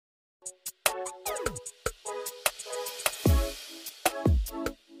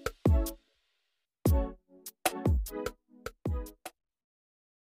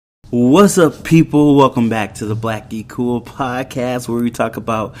What's up, people? Welcome back to the Black Geek Cool podcast, where we talk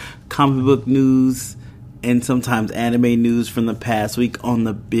about comic book news and sometimes anime news from the past week on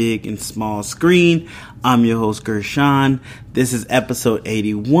the big and small screen. I'm your host, Gershon. This is episode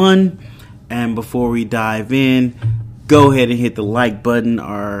 81. And before we dive in, go ahead and hit the like button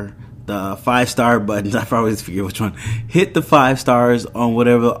or the 5-star buttons. I always forget which one. Hit the 5 stars on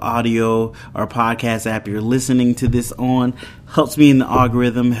whatever audio or podcast app you're listening to this on. Helps me in the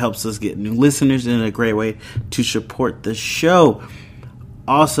algorithm, helps us get new listeners, and a great way to support the show.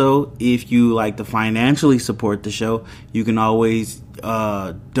 Also, if you like to financially support the show, you can always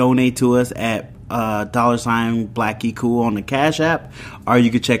donate to us at $ Black Geek Cool on the Cash App, or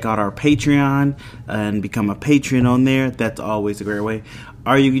you can check out our Patreon and become a patron on there. That's always a great way.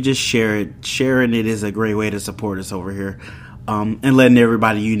 Or you can just share it. Sharing it is a great way to support us over here, and letting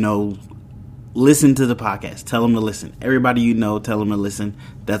everybody you know listen to the podcast. Tell them to listen. Everybody you know, tell them to listen.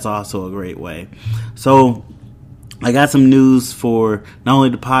 That's also a great way. So I got some news for not only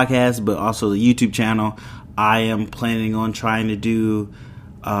the podcast, but also the YouTube channel. I am planning on trying to do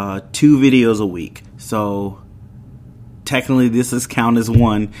 2 videos a week. So technically this is count as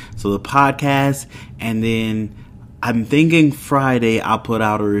one. So the podcast, and then I'm thinking Friday I'll put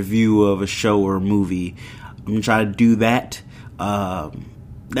out a review of a show or a movie. I'm going to try to do that.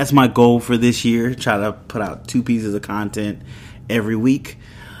 That's my goal for this year. Try to put out 2 pieces of content every week.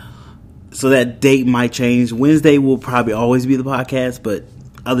 So that date might change. Wednesday will probably always be the podcast, but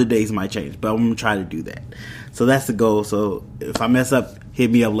other days might change. But I'm going to try to do that. So that's the goal. So if I mess up,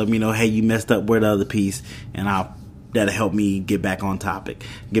 hit me up. Let me know, hey, you messed up. Where the other piece? And that'll help me get back on topic.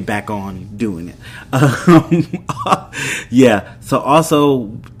 Get back on doing it. Yeah. So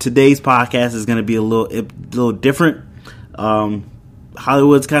also, today's podcast is going to be a little different.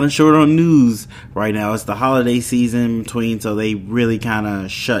 Hollywood's kind of short on news right now. It's the holiday season between, so they really kind of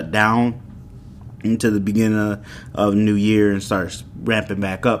shut down into the beginning of New Year and start ramping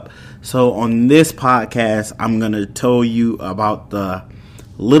back up. So on this podcast, I'm going to tell you about the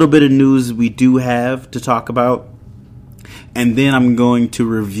little bit of news we do have to talk about. And then I'm going to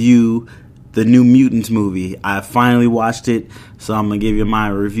review the New Mutants movie. I finally watched it, so I'm going to give you my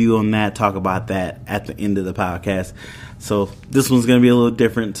review on that, talk about that at the end of the podcast. So this one's going to be a little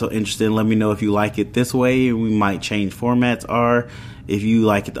different, so interesting. Let me know if you like it this way. We might change formats, or if you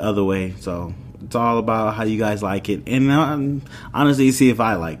like it the other way. So it's all about how you guys like it, and honestly, see if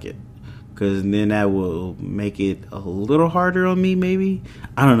I like it, because then that will make it a little harder on me, maybe.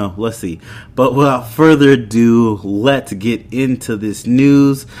 I don't know. Let's see. But without further ado, let's get into this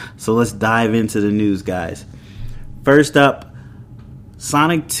news. So let's dive into the news, guys. First up,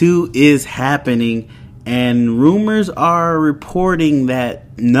 Sonic 2 is happening, and rumors are reporting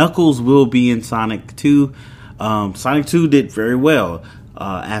that Knuckles will be in Sonic 2. Sonic 2 did very well.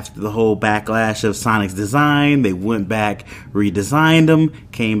 After the whole backlash of Sonic's design, they went back, redesigned them,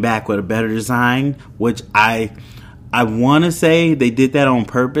 came back with a better design, which I want to say they did that on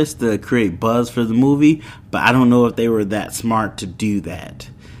purpose to create buzz for the movie, but I don't know if they were that smart to do that.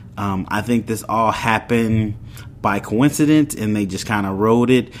 I think this all happened by coincidence, and they just kind of rode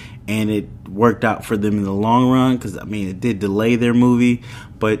it, and it worked out for them in the long run, because, I mean, it did delay their movie,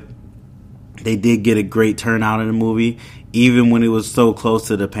 but they did get a great turnout in the movie. Even when it was so close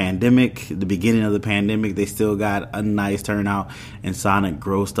to the pandemic, the beginning of the pandemic, they still got a nice turnout, and Sonic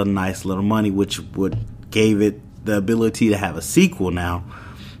grossed a nice little money, which gave it the ability to have a sequel now.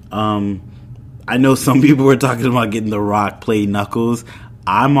 I know some people were talking about getting The Rock play Knuckles.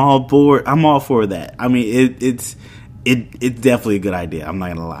 I'm all for that. I mean, it's definitely a good idea. I'm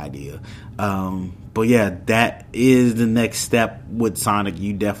not gonna lie to you. But yeah, that is the next step with Sonic.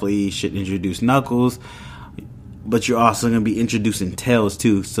 You definitely should introduce Knuckles, but you're also going to be introducing Tails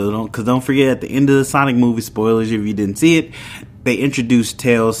too. So don't forget, at the end of the Sonic movie, spoilers if you didn't see it, they introduced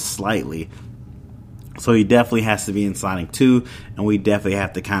Tails slightly. So he definitely has to be in Sonic 2, and we definitely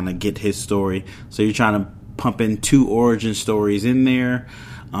have to kind of get his story. So you're trying to pump in 2 origin stories in there.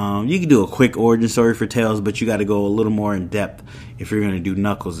 You can do a quick origin story for Tails, but you got to go a little more in depth if you're going to do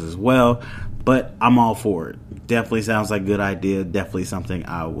Knuckles as well. But I'm all for it. Definitely sounds like a good idea. Definitely something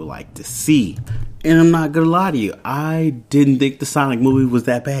I would like to see. And I'm not going to lie to you, I didn't think the Sonic movie was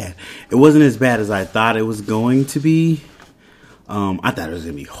that bad. It wasn't as bad as I thought it was going to be. I thought it was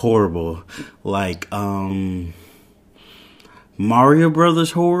going to be horrible. Like, Mario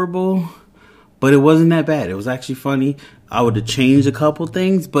Brothers horrible. But it wasn't that bad. It was actually funny. I would have changed a couple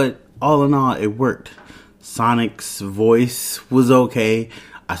things, but all in all, it worked. Sonic's voice was okay.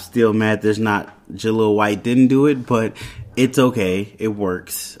 I'm still mad there's not Jaleel White didn't do it, but it's okay. It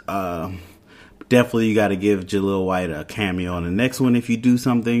works. Definitely you got to give Jaleel White a cameo on the next one if you do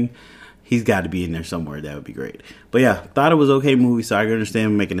something. He's got to be in there somewhere. That would be great. But yeah, thought it was okay movie, so I can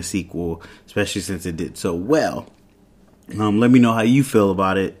understand making a sequel, especially since it did so well. Let me know how you feel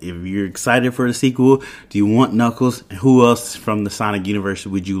about it. If you're excited for the sequel, do you want Knuckles? And who else from the Sonic universe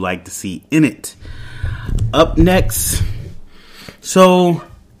would you like to see in it? Up next, so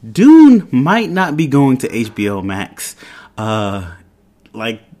Dune might not be going to HBO Max.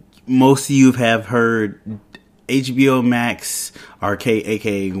 Like most of you have heard, HBO Max,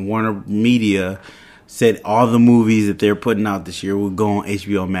 aka Warner Media, said all the movies that they're putting out this year will go on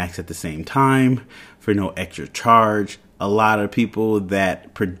HBO Max at the same time for no extra charge. A lot of people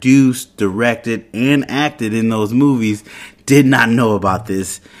that produced, directed, and acted in those movies did not know about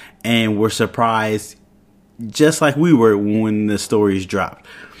this and were surprised, just like we were when the stories dropped.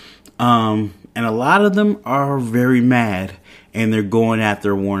 And a lot of them are very mad, and they're going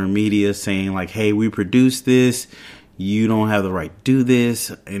after Warner Media saying like, hey, we produced this. You don't have the right to do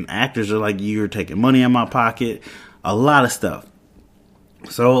this. And actors are like, you're taking money out of my pocket. A lot of stuff.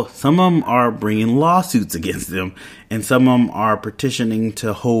 So some of them are bringing lawsuits against them, and some of them are petitioning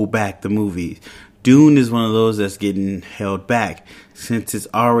to hold back the movies. Dune is one of those that's getting held back since it's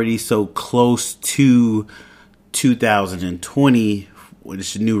already so close to 2020, which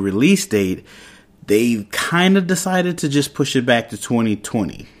is a new release date. They kind of decided to just push it back to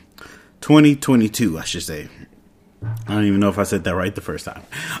 2022, I should say. I don't even know if I said that right the first time.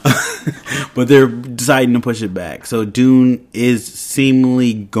 But they're deciding to push it back. So Dune is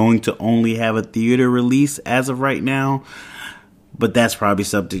seemingly going to only have a theater release as of right now. But that's probably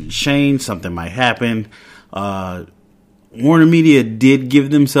subject to change. Something might happen. Warner Media did give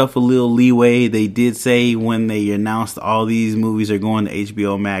themselves a little leeway. They did say when they announced all these movies are going to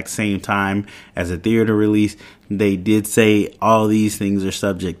HBO Max same time as a theater release, they did say all these things are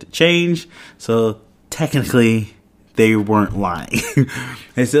subject to change. So technically, they weren't lying.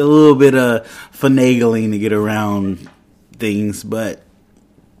 It's a little bit of finagling to get around things, but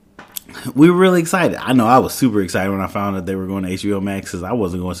we were really excited. I know I was super excited when I found out they were going to HBO Max because I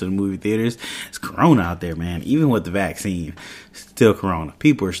wasn't going to the movie theaters. It's Corona out there, man. Even with the vaccine, still Corona.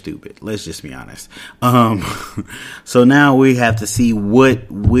 People are stupid. Let's just be honest. So now we have to see what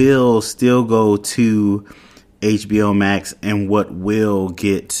will still go to HBO Max and what will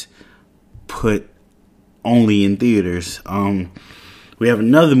get put only in theaters. We have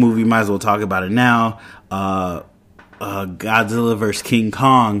another movie, might as well talk about it now. Godzilla vs. King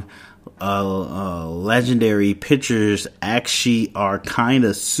Kong. Legendary Pictures actually are kind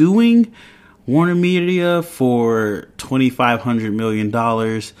of suing Warner Media for $2,500 million.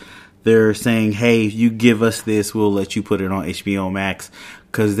 They're saying, hey, if you give us this, we'll let you put it on HBO Max,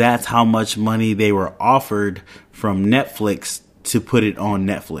 because that's how much money they were offered from Netflix to put it on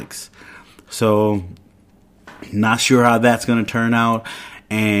Netflix. So not sure how that's going to turn out.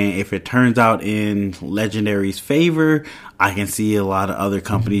 And if it turns out in Legendary's favor, I can see a lot of other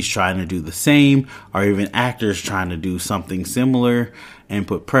companies trying to do the same, or even actors trying to do something similar and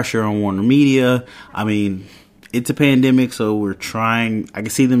put pressure on Warner Media. I mean, it's a pandemic, so I can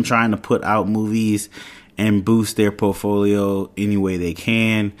see them trying to put out movies and boost their portfolio any way they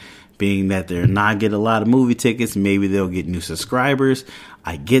can, being that they're not getting a lot of movie tickets. Maybe they'll get new subscribers.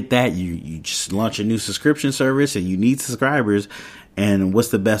 I get that. You just launch a new subscription service and you need subscribers. And what's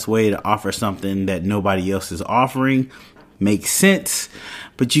the best way to offer something that nobody else is offering? Makes sense.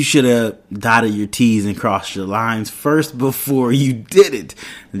 But you should have dotted your T's and crossed your lines first before you did it,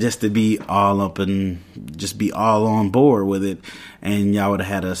 just to be all up and just be all on board with it. And y'all would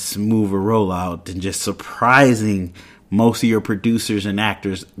have had a smoother rollout than just surprising most of your producers and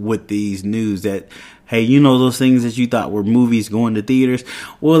actors with these news that, hey, you know those things that you thought were movies going to theaters?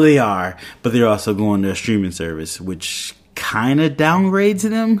 Well, they are, but they're also going to a streaming service, which kind of downgrades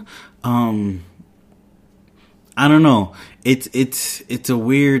them. I don't know. It's a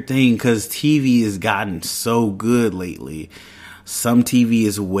weird thing because TV has gotten so good lately. Some TV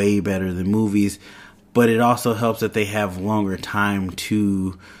is way better than movies, but it also helps that they have longer time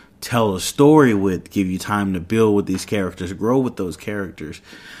to tell a story with, give you time to build with these characters, grow with those characters.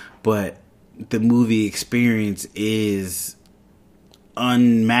 But the movie experience is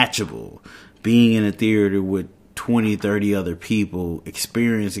unmatchable. Being in a theater with 20, 30 other people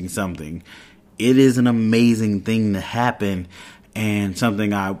experiencing something, it is an amazing thing to happen, and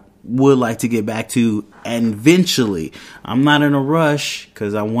something I would like to get back to. And eventually, I'm not in a rush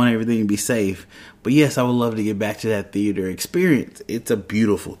because I want everything to be safe, but yes, I would love to get back to that theater experience. It's a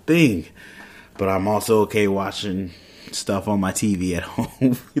beautiful thing, but I'm also okay watching stuff on my TV at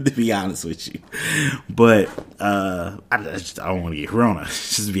home, to be honest with you. But I don't want to get corona,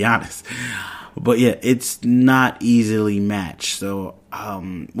 just to be honest. But yeah, it's not easily matched. So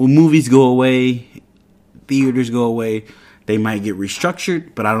when movies go away, theaters go away, they might get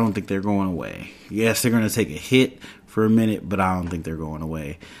restructured, but I don't think they're going away. Yes, they're going to take a hit for a minute, but I don't think they're going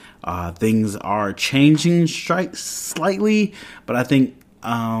away. Things are changing slightly, but I think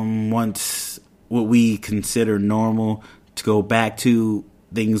once what we consider normal to go back to,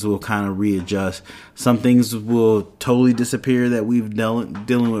 things will kind of readjust. Some things will totally disappear that we've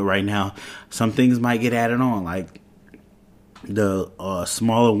dealing with right now. Some things might get added on, like the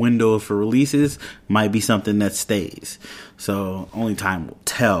smaller window for releases might be something that stays. So only time will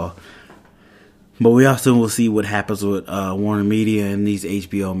tell. But we also will see what happens with Warner Media and these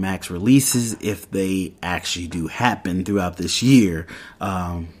HBO Max releases, if they actually do happen throughout this year.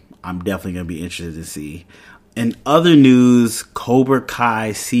 I'm definitely going to be interested to see. In other news, Cobra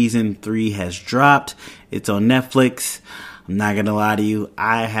Kai Season 3 has dropped. It's on Netflix. I'm not going to lie to you,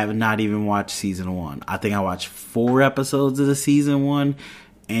 I have not even watched Season 1. I think I watched 4 episodes of the Season 1,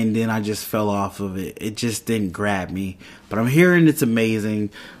 and then I just fell off of it. It just didn't grab me. But I'm hearing it's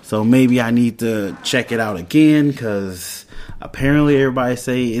amazing, so maybe I need to check it out again, because apparently everybody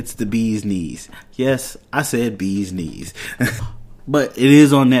say it's the bee's knees. Yes, I said bee's knees. But it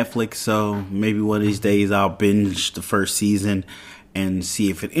is on Netflix, so maybe one of these days I'll binge the first season and see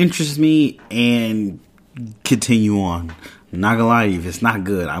if it interests me and continue on. I'm not gonna lie to you, if it's not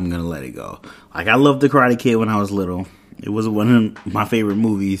good, I'm gonna let it go. Like, I loved The Karate Kid when I was little. It was one of my favorite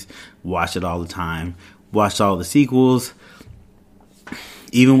movies. Watched it all the time. Watched all the sequels.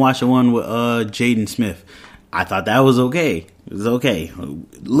 Even watched the one with Jaden Smith. I thought that was okay. It was okay. A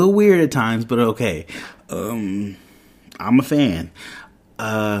little weird at times, but okay. I'm a fan.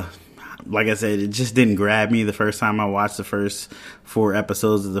 Like I said, it just didn't grab me the first time I watched the first 4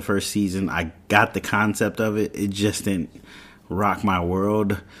 episodes of the first season. I got the concept of it. It just didn't rock my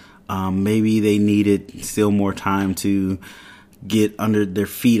world. Maybe they needed still more time to get under their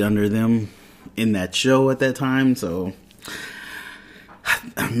feet under them in that show at that time. So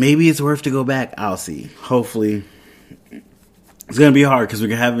maybe it's worth to go back. I'll see. Hopefully. It's going to be hard because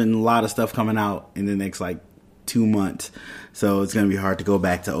we're having a lot of stuff coming out in the next 2 months, so it's gonna be hard to go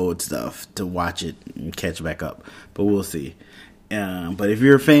back to old stuff to watch it and catch back up, but we'll see. But if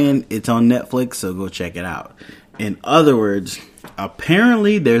you're a fan, it's on Netflix, so go check it out. In other words,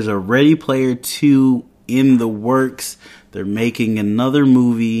 apparently there's a Ready Player 2 in the works. They're making another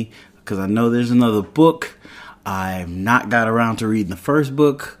movie, because I know there's another book. I've not got around to reading the first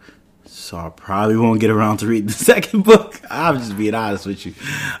book, so I probably won't get around to reading the second book. I'm just being honest with you.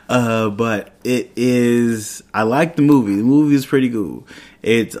 But it is, I like the movie. The movie is pretty cool.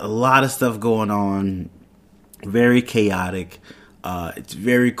 It's a lot of stuff going on. Very chaotic. It's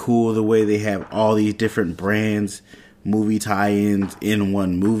very cool the way they have all these different brands, movie tie-ins in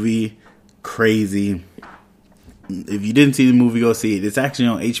one movie. Crazy. If you didn't see the movie, go see it. It's actually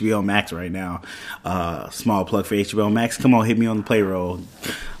on HBO Max right now. Small plug for HBO Max. Come on, hit me on the payroll.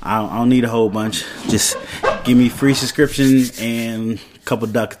 I don't need a whole bunch. Just give me free subscription and a couple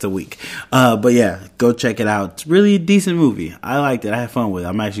ducats a week. But yeah, go check it out. It's really a decent movie. I liked it. I had fun with it.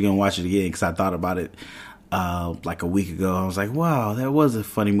 I'm actually going to watch it again because I thought about it a week ago. I was like, wow, that was a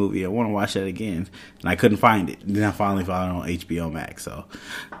funny movie. I want to watch that again. And I couldn't find it. Then I finally found it on HBO Max. So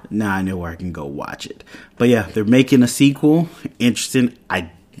now I know where I can go watch it. But yeah, they're making a sequel. Interesting.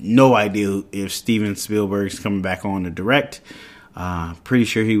 I no idea if Steven Spielberg's coming back on to direct. Pretty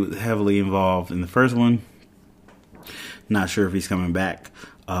sure he was heavily involved in the first one. Not sure if he's coming back.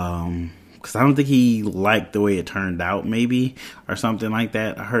 Because I don't think he liked the way it turned out, maybe, or something like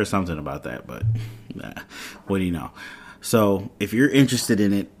that. I heard something about that, but what do you know? So if you're interested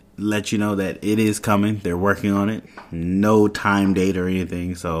in it, let you know that it is coming. They're working on it. No time date or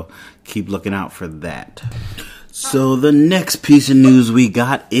anything, so keep looking out for that. So the next piece of news we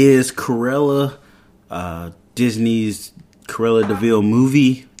got is Cruella, Disney's Cruella de Vil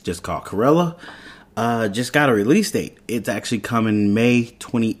movie, just called Cruella. Just got a release date. It's actually coming May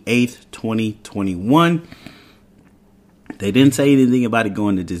 28th, 2021. They didn't say anything about it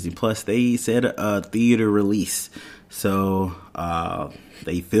going to Disney Plus. They said a theater release. So,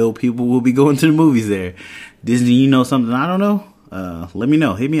 they feel people will be going to the movies there. Disney, you know something I don't know? Let me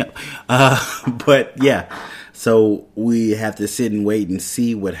know. Hit me up. But yeah, so we have to sit and wait and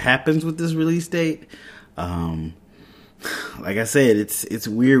see what happens with this release date. Like I said, it's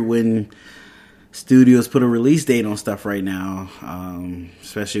weird when studios put a release date on stuff right now,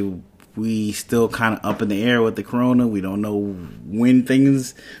 especially we still kind of up in the air with the corona. We don't know when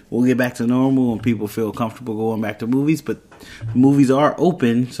things will get back to normal and people feel comfortable going back to movies, but movies are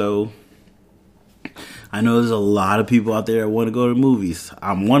open, so I know there's a lot of people out there that want to go to movies.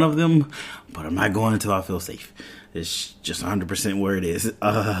 I'm one of them, but I'm not going until I feel safe. It's just 100% where it is.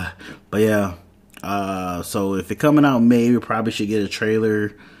 But yeah, so if it's coming out in May, we probably should get a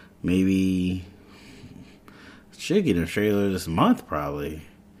trailer. Maybe should get a trailer this month, probably.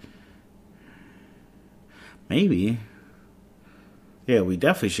 Maybe. Yeah, we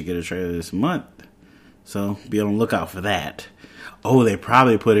definitely should get a trailer this month. So be on the lookout for that. Oh, they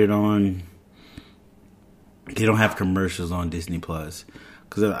probably put it on. They don't have commercials on Disney Plus.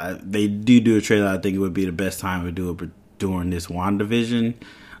 Because they do a trailer. I think it would be the best time to do it during this WandaVision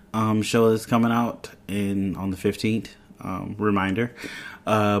show that's coming out on the 15th. Reminder.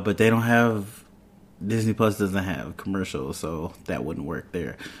 But they don't have, Disney Plus doesn't have commercials, so that wouldn't work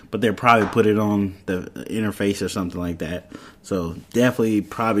there. But they'll probably put it on the interface or something like that. So definitely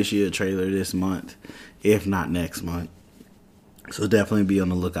probably should a trailer this month, if not next month. So definitely be on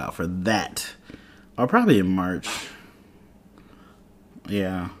the lookout for that. Or probably in March.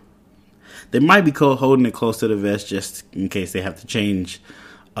 Yeah. They might be holding it close to the vest just in case they have to change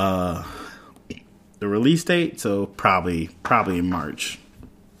the release date. So probably in March.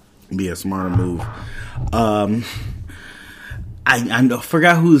 Be a smarter move. I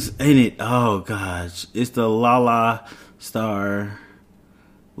forgot who's in it. Oh gosh. It's the La La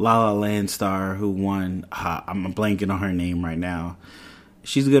Land star who won. I'm blanking on her name right now.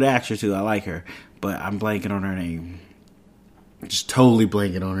 She's a good actress too. I like her. But I'm blanking on her name. Just totally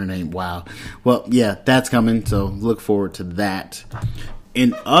blanking on her name. Wow. Well, yeah, that's coming. So look forward to that.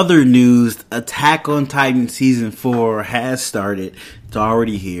 In other news, Attack on Titan Season 4 has started. It's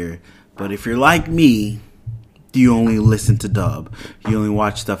already here. But if you're like me, you only listen to dub. You only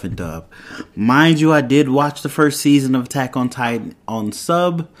watch stuff in dub. Mind you, I did watch the first season of Attack on Titan on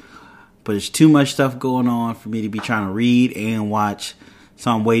sub. But there's too much stuff going on for me to be trying to read and watch.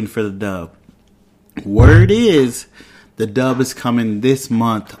 So I'm waiting for the dub. Word is, the dub is coming this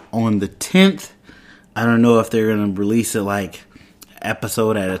month on the 10th. I don't know if they're going to release it like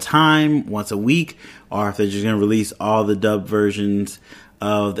episode at a time, once a week, or if they're just going to release all the dub versions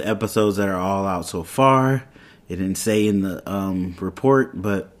of the episodes that are all out so far. It didn't say in the report,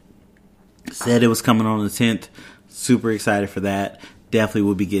 but said it was coming on the 10th. Super excited for that. Definitely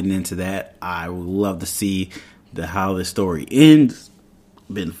will be getting into that. I would love to see how the story ends.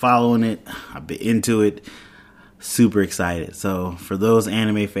 Been following it. I've been into it. Super excited. So for those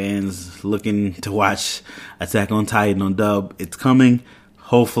anime fans looking to watch Attack on Titan on dub, it's coming.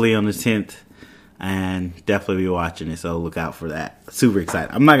 Hopefully on the 10th. And definitely be watching it. So look out for that. Super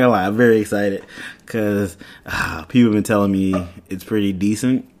excited. I'm not going to lie. I'm very excited. Because people have been telling me it's pretty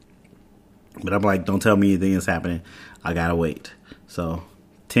decent. But I'm like, don't tell me anything is happening. I got to wait. So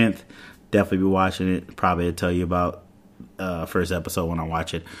 10th. Definitely be watching it. Probably I'll tell you about first episode when I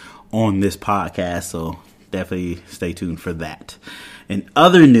watch it on this podcast, so definitely stay tuned for that. In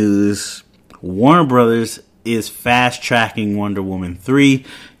other news, Warner Brothers is fast tracking Wonder Woman 3.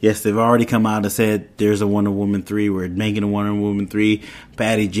 Yes, they've already come out and said there's a Wonder Woman 3. We're making a Wonder Woman 3.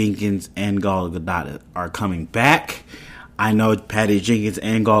 Patty Jenkins and Gal Gadot are coming back. I know Patty Jenkins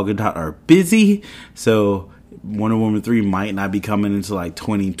and Gal Gadot are busy, so Wonder Woman 3 might not be coming until like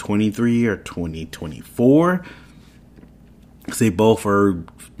 2023 or 2024. They both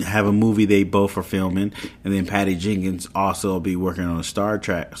have a movie they both are filming, and then Patty Jenkins also will be working on a Star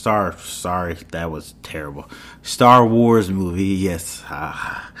Wars movie. Yes,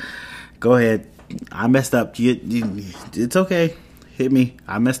 go ahead. I messed up. It's okay. Hit me.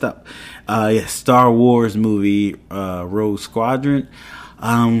 I messed up. Yes, Star Wars movie, Rogue Squadron.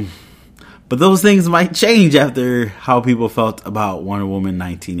 But those things might change after how people felt about Wonder Woman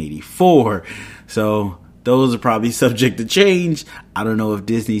 1984. So those are probably subject to change. I don't know if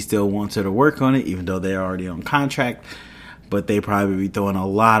Disney still wants her to work on it, even though they're already on contract. But they probably be throwing a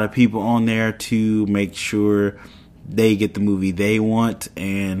lot of people on there to make sure they get the movie they want.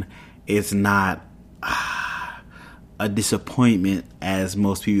 And it's not a disappointment as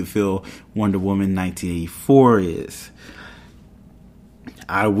most people feel Wonder Woman 1984 is.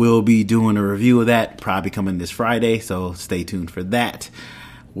 I will be doing a review of that, probably coming this Friday. So stay tuned for that.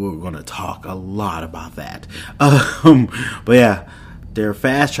 We're going to talk a lot about that. But yeah, they're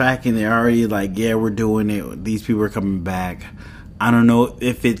fast tracking. They're already like, yeah, we're doing it. These people are coming back. I don't know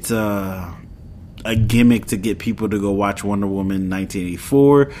if it's a gimmick to get people to go watch Wonder Woman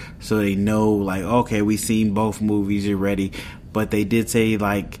 1984. So they know like, okay, we've seen both movies already. But they did say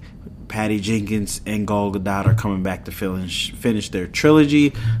like Patty Jenkins and Gal Gadot are coming back to finish their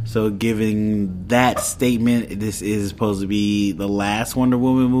trilogy. So, giving that statement, this is supposed to be the last Wonder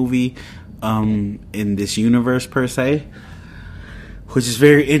Woman movie in this universe per se, which is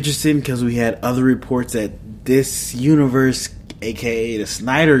very interesting because we had other reports that this universe, aka the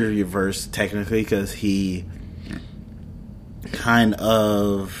Snyderverse, technically, because he kind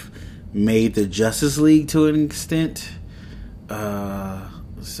of made the Justice League to an extent.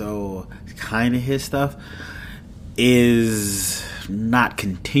 So kind of his stuff is not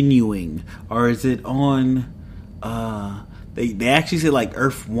continuing, or is it on? They actually said like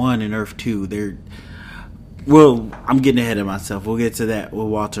Earth 1 and Earth 2. I'm getting ahead of myself. We'll get to that with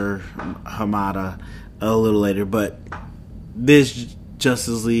Walter Hamada a little later, but this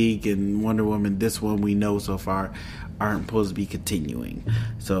Justice League and Wonder Woman, this one we know so far, aren't supposed to be continuing.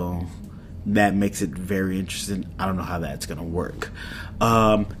 So that makes it very interesting. I don't know how that's going to work.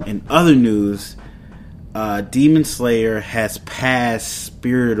 In other news, Demon Slayer has passed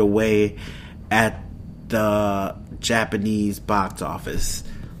Spirited Away at the Japanese box office.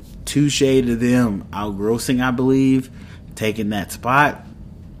 Touche to them, outgrossing, I believe, taking that spot,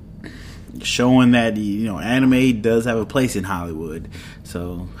 showing that anime does have a place in Hollywood.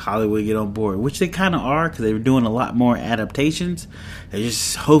 So Hollywood get on board, which they kind of are, because they were doing a lot more adaptations.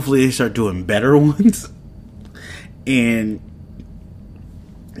 Hopefully they start doing better ones and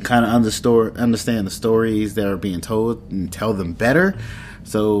kind of understand the stories that are being told and tell them better,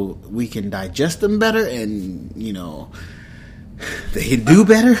 so we can digest them better and they do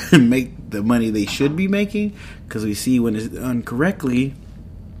better and make the money they should be making. Because we see when it's done correctly,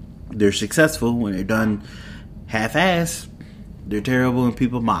 they're successful. When they're done half-ass, they're terrible and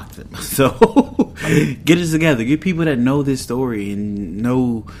people mock them. So get it together. Get people that know this story and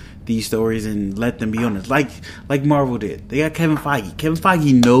know these stories and let them be honest. Like Marvel did. They got Kevin Feige. Kevin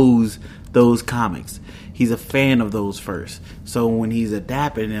Feige knows those comics. He's a fan of those first. So when he's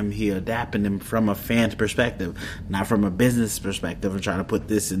adapting them from a fan's perspective, not from a business perspective and trying to put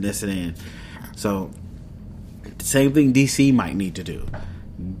this and this and in. So the same thing DC might need to do.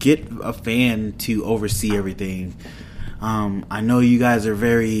 Get a fan to oversee everything. I know you guys are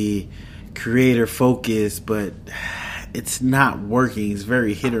very creator focused, but it's not working. It's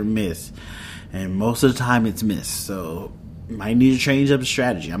very hit or miss, and most of the time it's missed. So might need to change up the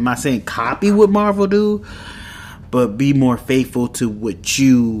strategy. I'm not saying copy what Marvel do, but be more faithful to what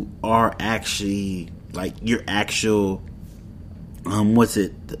you are actually, like your actual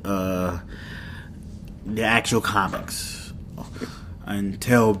the actual comics, and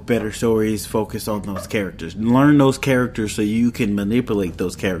tell better stories, focus on those characters, learn those characters so you can manipulate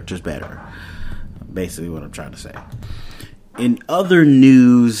those characters better. Basically what I'm trying to say. In other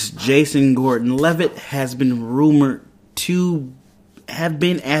news, Jason Gordon-Levitt has been rumored to have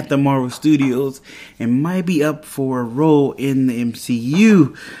been at the Marvel Studios and might be up for a role in the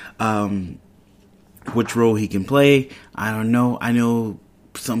MCU. Which role he can play, I don't know. I know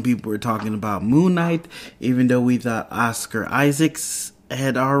some people were talking about Moon Knight, even though we thought Oscar Isaacs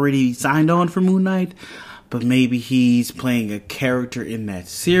had already signed on for Moon Knight. But maybe he's playing a character in that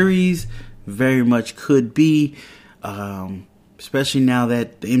series. Very much could be. Especially now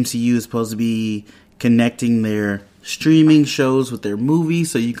that the MCU is supposed to be connecting their streaming shows with their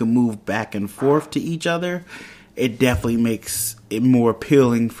movies so you can move back and forth to each other. It definitely makes it more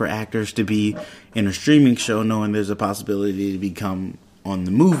appealing for actors to be in a streaming show knowing there's a possibility to become on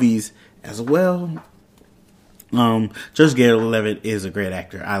the movies as well. Joseph Gordon-Levitt is a great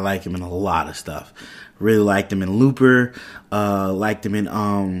actor. I like him in a lot of stuff. Really liked him in Looper. Liked him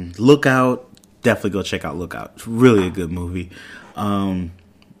in Lookout. Definitely go check out Lookout. It's really a good movie. I'm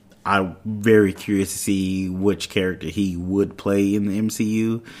very curious to see which character he would play in the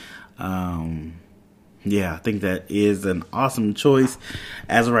MCU. Yeah, I think that is an awesome choice.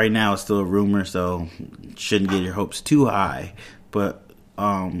 As of right now, it's still a rumor, so shouldn't get your hopes too high. But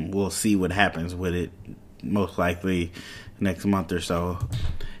we'll see what happens with it, most likely next month or so.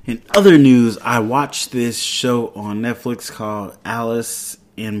 In other news, I watched this show on Netflix called Alice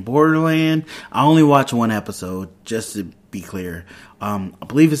in Borderland. I only watched one episode, just to be clear. I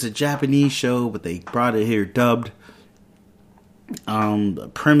believe it's a Japanese show, but they brought it here dubbed.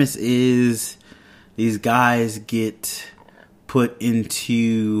 The premise is these guys get put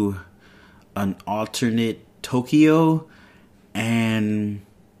into an alternate Tokyo, and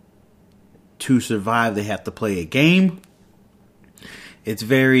to survive they have to play a game. It's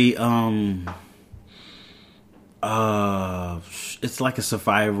very it's like a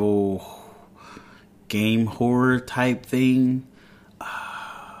survival game horror type thing.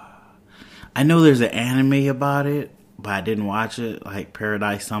 I know there's an anime about it, but I didn't watch it. Like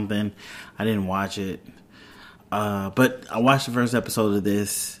Paradise something, I didn't watch it. But I watched the first episode of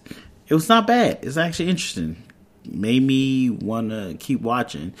this. It was not bad. It's actually interesting. Made me want to keep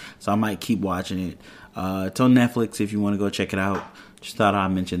watching, so I might keep watching it. It's on Netflix if you want to go check it out. Just thought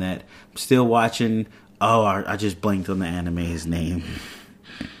I'd mention that. I'm still watching. Oh, I just blinked on the anime's name.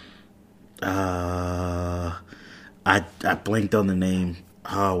 I blinked on the name.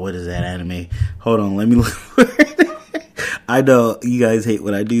 Oh, what is that anime? Hold on, let me look. I know you guys hate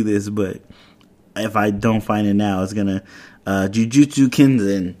when I do this, but if I don't find it now, it's gonna Jujutsu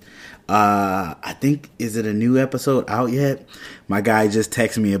Kaisen. I think, is it a new episode out yet? My guy just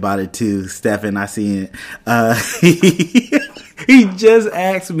texted me about it too. Stefan, I seen it. He just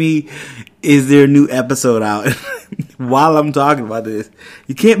asked me, is there a new episode out? While I'm talking about this.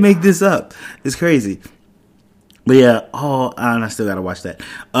 You can't make this up. It's crazy. But yeah, and I still gotta watch that.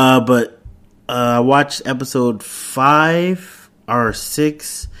 But I watched episode 5 or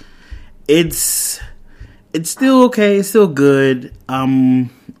 6. It's still okay. It's still good. I'm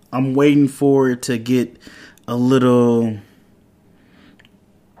waiting for it to get a little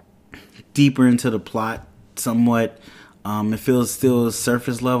deeper into the plot somewhat. It feels still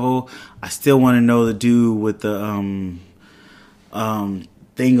surface level. I still want to know the dude with the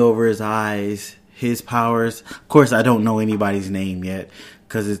thing over his eyes, his powers. Of course, I don't know anybody's name yet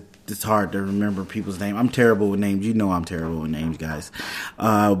because it's hard to remember people's name. I'm terrible with names. You know I'm terrible with names, guys.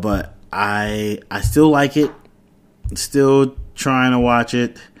 But I still like it. Still trying to watch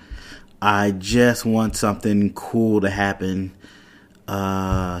it. I just want something cool to happen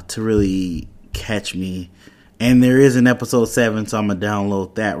to really catch me. And there is an episode 7, so I'm going to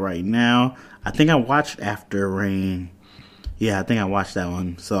download that right now. I think I watched After Rain. Yeah, I think I watched that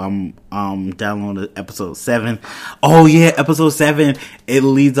one. So I'm downloading episode 7. Oh, yeah, episode 7. It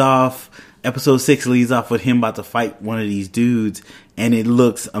leads off. Episode 6 leads off with him about to fight one of these dudes. And it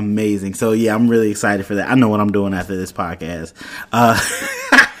looks amazing. So, yeah, I'm really excited for that. I know what I'm doing after this podcast.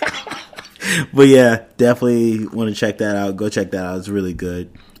 But, yeah, definitely want to check that out. Go check that out. It's really good.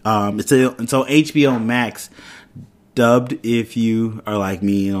 It's on HBO Max dubbed if you are like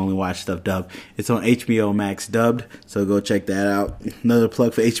me and only watch stuff dubbed. It's on HBO Max dubbed, so go check that out. Another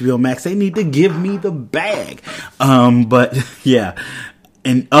plug for HBO Max. They need to give me the bag. But yeah,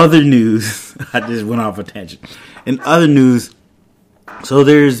 in other news, I just went off a tangent. In other news, so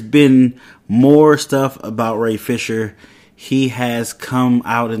there's been more stuff about Ray Fisher. He has come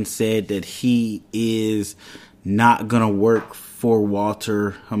out and said that he is not gonna work for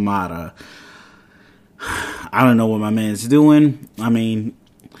Walter Hamada. I don't know what my man's doing. I mean,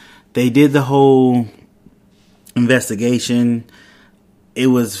 they did the whole investigation. It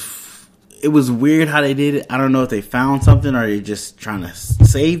was weird how they did it. I don't know if they found something or they're just trying to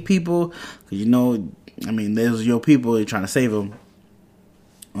save people. Cause I mean, those are your people. They're trying to save them.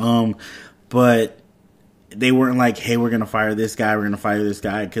 But they weren't like, hey, we're gonna fire this guy. We're gonna fire this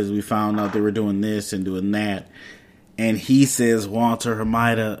guy because we found out they were doing this and doing that. And he says Walter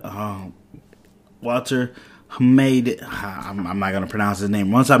Hamada, I'm not going to pronounce his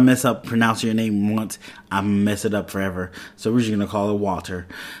name. Once I mess up pronouncing your name once, I mess it up forever. So we're just going to call it Walter.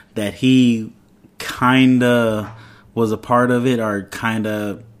 That he kind of was a part of it or kind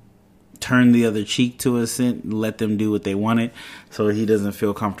of turned the other cheek to us and let them do what they wanted. So he doesn't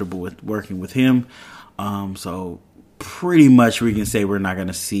feel comfortable with working with him. So pretty much we can say we're not going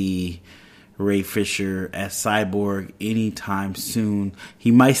to see Ray Fisher as Cyborg anytime soon. He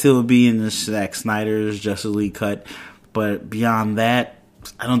might still be in the Zack Snyder's Justice League cut, but beyond that,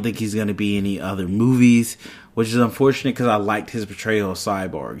 I don't think he's going to be in any other movies, which is unfortunate because I liked his portrayal of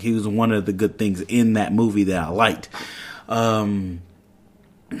Cyborg. He was one of the good things in that movie that I liked. My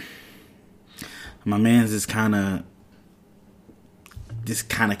man's this kind of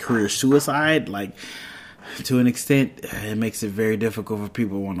career suicide, like, to an extent. It makes it very difficult for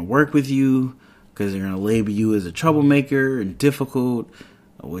people who want to work with you because they're going to label you as a troublemaker and difficult,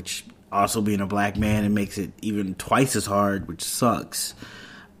 which also being a black man, it makes it even twice as hard, which sucks.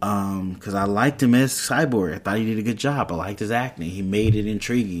 Because I liked him as Cyborg. I thought he did a good job. I liked his acting. He made it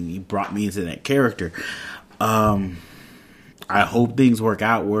intriguing. He brought me into that character. I hope things work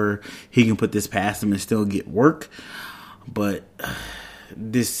out where he can put this past him and still get work. But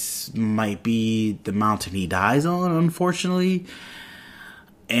this might be the mountain he dies on, unfortunately.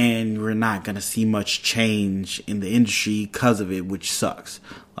 And we're not going to see much change in the industry because of it, which sucks.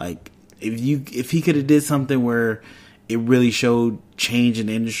 Like, if he could have did something where it really showed change in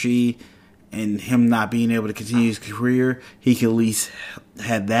the industry and him not being able to continue his career, he could at least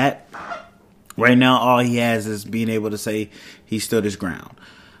have that. Right now, all he has is being able to say he stood his ground,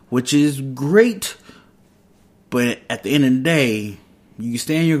 which is great. But at the end of the day, you can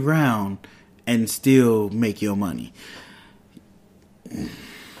stand your ground and still make your money.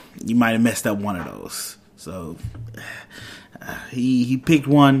 You might have messed up one of those. So he picked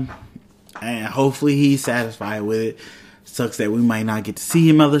one, and hopefully he's satisfied with it. Sucks that we might not get to see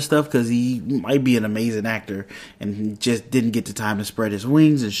him other stuff because he might be an amazing actor and just didn't get the time to spread his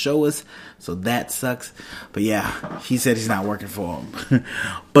wings and show us. So that sucks. But yeah, he said he's not working for him.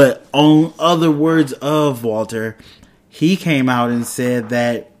 But on other words of Walter, he came out and said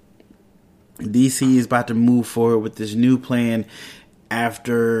that DC is about to move forward with this new plan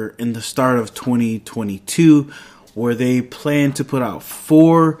in the start of 2022, where they plan to put out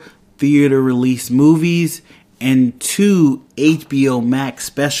 4 theater release movies and 2 HBO Max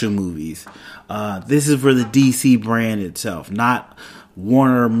special movies. This is for the DC brand itself, not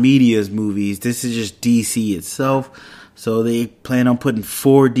Warner Media's movies. This is just DC itself. So they plan on putting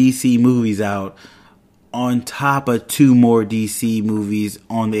 4 DC movies out on top of 2 more DC movies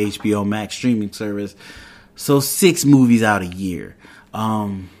on the HBO Max streaming service. So 6 movies out a year.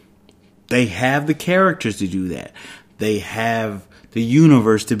 They have the characters to do that. They have the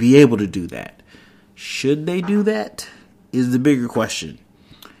universe to be able to do that. Should they do that? Is the bigger question.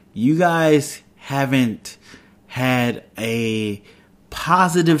 You guys haven't had a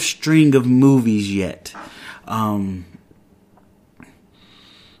positive string of movies yet.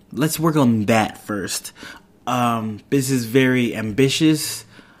 Let's work on that first. This is very ambitious.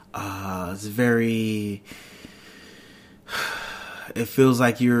 It's very... It feels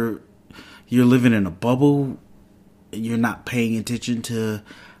like you're living in a bubble. You're not paying attention to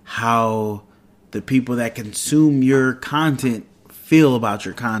how the people that consume your content feel about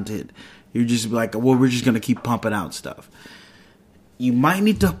your content. You're just like, well, we're just going to keep pumping out stuff. You might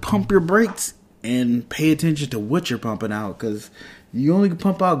need to pump your brakes and pay attention to what you're pumping out, because you only can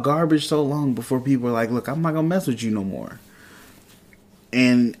pump out garbage so long before people are like, look, I'm not going to mess with you no more.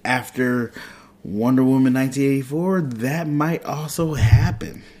 And after Wonder Woman 1984, that might also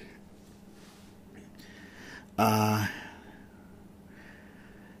happen.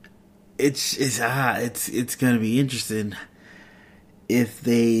 It's gonna be interesting if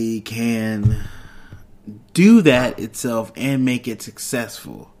they can do that itself and make it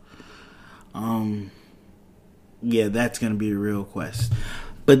successful. Yeah, that's gonna be a real quest.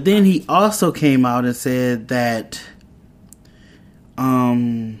 But then he also came out and said that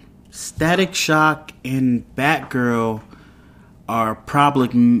Static Shock and Batgirl are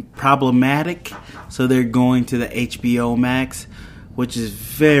problematic, so they're going to the HBO Max, which is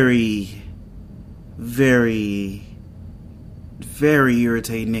very, very, very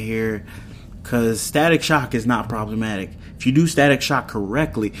irritating to hear, because Static Shock is not problematic. If you do Static Shock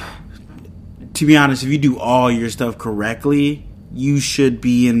correctly, to be honest, if you do all your stuff correctly, you should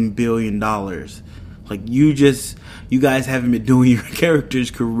be in $1 billion. Like, you guys haven't been doing your characters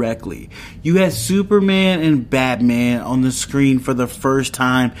correctly. You had Superman and Batman on the screen for the first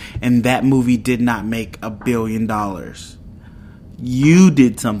time, and that movie did not make $1 billion. You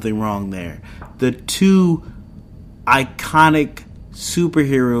did something wrong there. The 2 iconic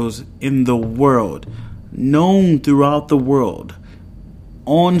superheroes in the world, known throughout the world,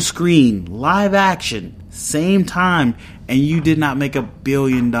 on screen, live action, same time, and you did not make $1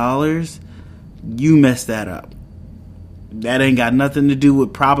 billion, you messed that up. That ain't got nothing to do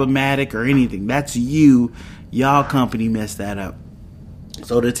with problematic or anything. That's you. Y'all company messed that up.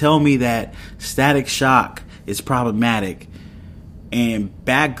 So to tell me that Static Shock is problematic and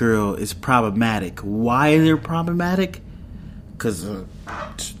Batgirl is problematic, why is it problematic? Because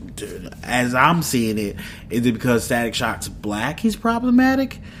as I'm seeing it, is it because Static Shock's black he's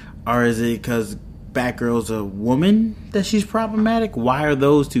problematic? Or is it because Batgirl's a woman that she's problematic? Why are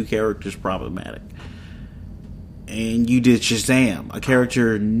those 2 characters problematic? And you did Shazam, a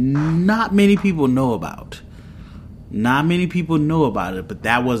character not many people know about. Not many people know about it, but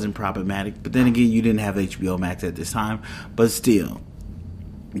that wasn't problematic. But then again, you didn't have HBO Max at this time. But still,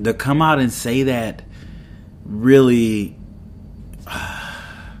 to come out and say that, really,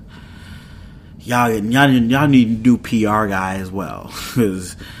 y'all need to do PR guy as well,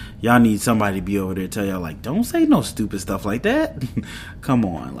 because y'all need somebody to be over there to tell y'all, like, don't say no stupid stuff like that. Come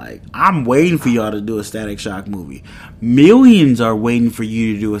on, like, I'm waiting for y'all to do a Static Shock movie. Millions are waiting for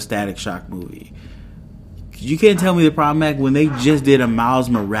you to do a Static Shock movie. You can't tell me the problematic when they just did a Miles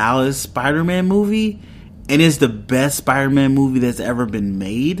Morales Spider-Man movie, and it's the best Spider-Man movie that's ever been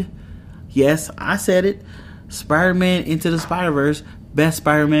made. Yes, I said it. Spider-Man Into the Spider-Verse, best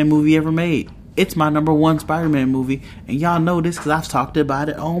Spider-Man movie ever made. It's my number 1 Spider-Man movie, and y'all know this because I've talked about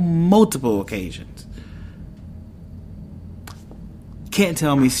it on multiple occasions. Can't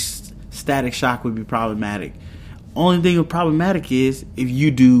tell me Static Shock would be problematic. Only thing problematic is if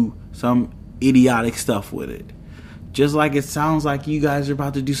you do some idiotic stuff with it. Just like it sounds like you guys are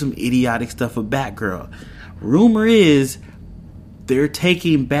about to do some idiotic stuff with Batgirl. Rumor is they're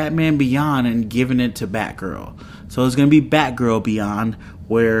taking Batman Beyond and giving it to Batgirl. So it's going to be Batgirl Beyond,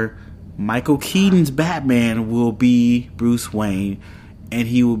 where Michael Keaton's Batman will be Bruce Wayne, and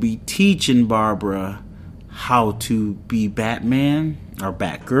he will be teaching Barbara how to be Batman, or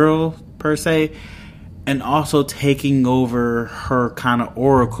Batgirl per se, and also taking over her kind of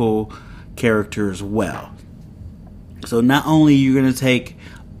Oracle character as well. So not only are you going to take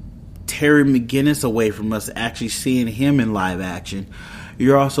Terry McGinnis away from us actually seeing him in live action,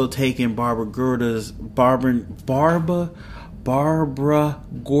 you're also taking Barbara Gordon's,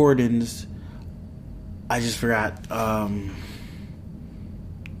 I just forgot,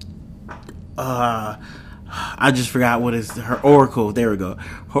 I just forgot what is her Oracle, there we go,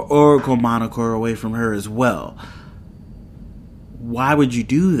 her Oracle moniker away from her as well. Why would you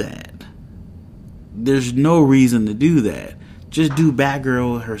do that? There's no reason to do that. Just do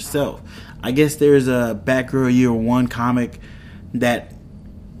Batgirl herself. I guess there's a Batgirl Year One comic that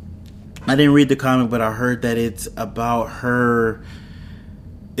I didn't read the comic, but I heard that it's about her.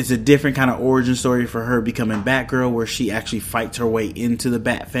 It's a different kind of origin story for her becoming Batgirl, where she actually fights her way into the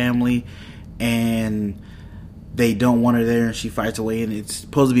Bat family, and they don't want her there, and she fights her way in. It's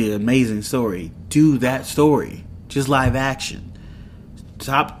supposed to be an amazing story. Do that story. Just live action.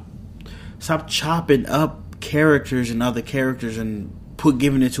 Stop chopping up characters and other characters and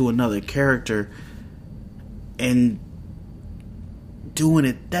giving it to another character and doing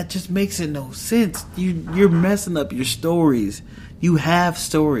it. That just makes it no sense. You're messing up your stories. You have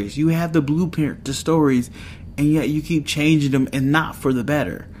stories. You have the blueprint to stories, and yet you keep changing them, and not for the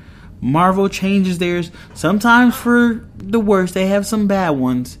better. Marvel changes theirs sometimes for the worse. They have some bad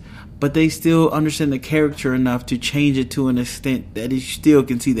ones, but they still understand the character enough to change it to an extent that you still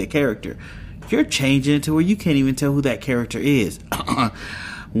can see that character. You're changing it to where you can't even tell who that character is.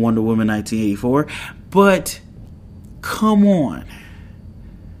 Wonder Woman 1984. But come on.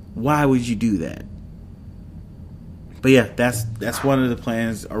 Why would you do that? But yeah, that's one of the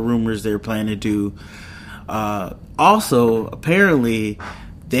plans or rumors they're planning to do. Also, apparently,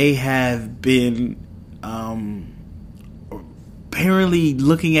 they have been apparently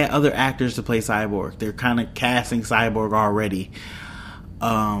looking at other actors to play Cyborg. They're kind of casting Cyborg already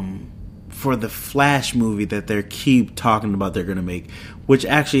for the Flash movie that they keep talking about they're going to make, which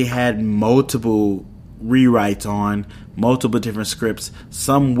actually had multiple rewrites on, multiple different scripts,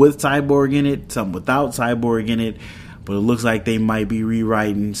 some with Cyborg in it, some without Cyborg in it, but it looks like they might be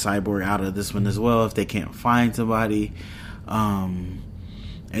rewriting Cyborg out of this one as well if they can't find somebody. And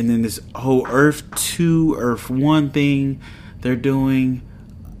then this whole Earth 2, Earth 1 thing they're doing,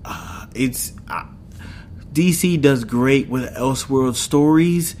 DC does great with Elseworld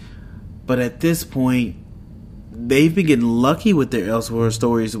stories, but at this point, they've been getting lucky with their Elseworld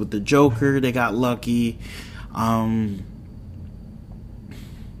stories. With the Joker, they got lucky. Nothing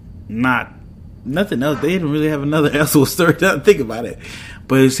else. They didn't really have another Elseworld story. Don't think about it,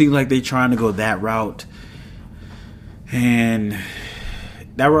 but it seems like they're trying to go that route, and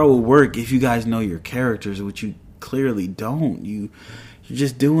that route will work if you guys know your characters, which you clearly don't. You're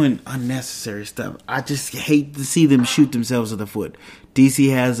just doing unnecessary stuff. I just hate to see them shoot themselves in the foot.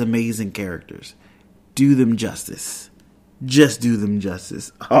 DC has amazing characters. Do them justice. Just do them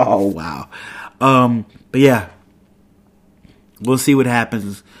justice. Oh, wow. But yeah, we'll see what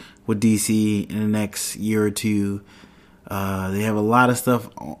happens with DC in the next year or two. They have a lot of stuff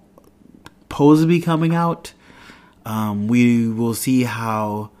supposed to be coming out. We will see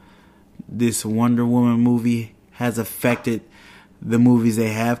how this Wonder Woman movie has affected the movies they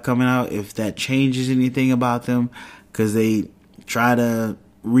have coming out, if that changes anything about them, because they try to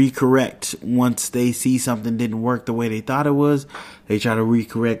recorrect once they see something didn't work the way they thought it was. They try to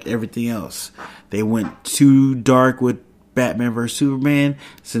recorrect everything else. They went too dark with Batman vs Superman,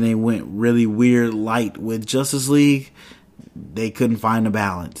 so they went really weird light with Justice League. They couldn't find a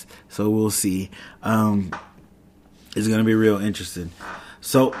balance, so we'll see. It's going to be real interesting.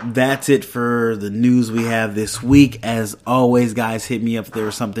 So that's it for the news we have this week. As always, guys, hit me up if there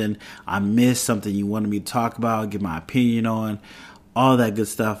was something I missed, something you wanted me to talk about, give my opinion on, all that good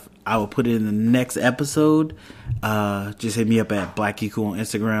stuff. I will put it in the next episode. Just hit me up at BlackieCool on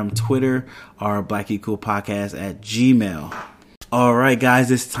Instagram, Twitter, or BlackieCoolPodcast at Gmail. Alright guys,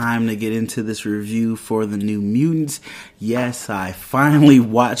 it's time to get into this review for the New Mutants. Yes, I finally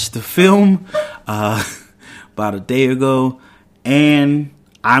watched the film about a day ago, and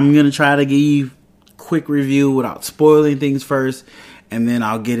I'm going to try to give you a quick review without spoiling things first, and then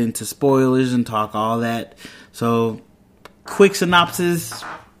I'll get into spoilers and talk all that So, quick synopsis.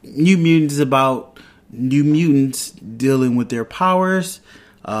 New Mutants is about New Mutants dealing with their powers,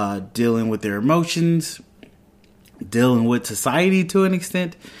 dealing with their emotions, dealing with society to an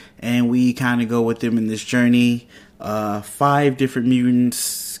extent, and we kind of go with them in this journey. 5 different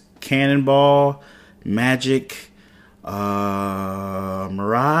mutants: Cannonball, Magic, Mirage,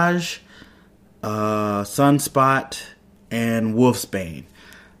 Sunspot, and Wolfsbane.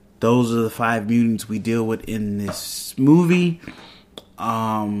 Those are the 5 mutants we deal with in this movie.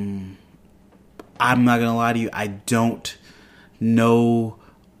 I'm not gonna lie to you, I don't know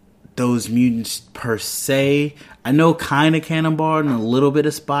those mutants per se. I know kind of Cannonball and a little bit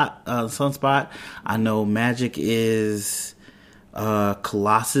of Sunspot. I know Magic is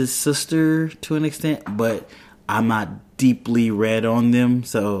Colossus' sister to an extent, but I'm not deeply read on them,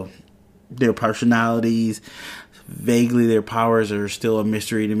 so their personalities, vaguely their powers, are still a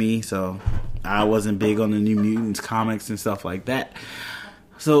mystery to me. So I wasn't big on the New Mutants comics and stuff like that.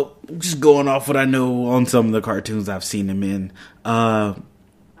 So just going off what I know on some of the cartoons I've seen them in.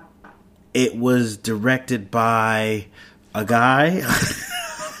 It was directed by a guy.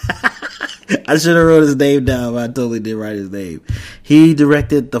 I should have wrote his name down, but I totally did write his name. He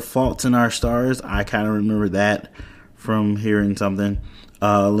directed The Faults in Our Stars. I kind of remember that from hearing something.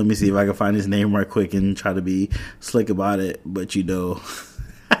 Let me see if I can find his name right quick and try to be slick about it. But you know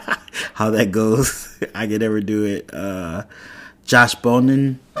how that goes. I can never do it. Josh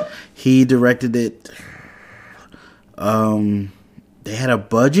Bonin, he directed it. They had a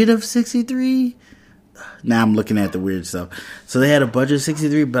budget of 63. Now I'm looking at the weird stuff. So they had a budget of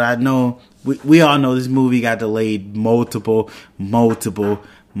 63, but I know we all know this movie got delayed multiple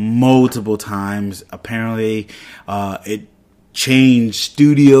times. Apparently, it changed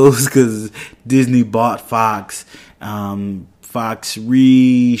studios because Disney bought Fox. Fox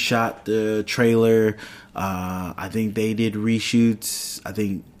reshot the trailer. I think they did reshoots.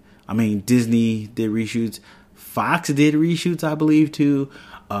 Disney did reshoots. Fox did reshoots, I believe, too.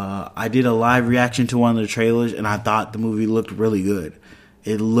 I did a live reaction to one of the trailers, and I thought the movie looked really good.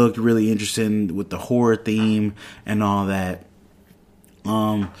 It looked really interesting with the horror theme and all that.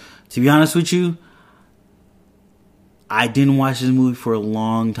 To be honest with you, I didn't watch this movie for a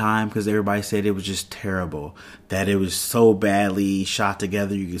long time because everybody said it was just terrible. That it was so badly shot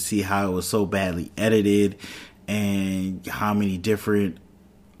together. You could see how it was so badly edited and how many different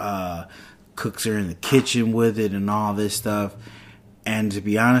cooks are in the kitchen with it and all this stuff. And to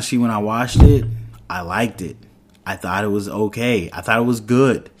be honest with you, when I watched it, I liked it. I thought it was okay. I thought it was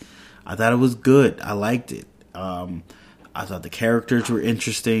good. I liked it. I thought the characters were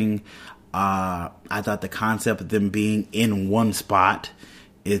interesting. I thought the concept of them being in one spot.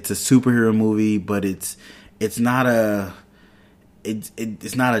 It's a superhero movie, but it's not a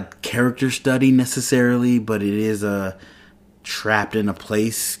character study necessarily, but it is a trapped in a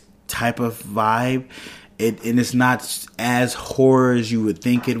place type of vibe. And it's not as horror as you would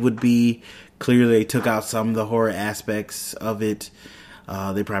think it would be. Clearly, they took out some of the horror aspects of it.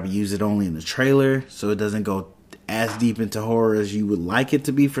 They probably used it only in the trailer, so it doesn't go as deep into horror as you would like it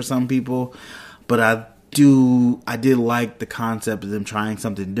to be for some people. But I did like the concept of them trying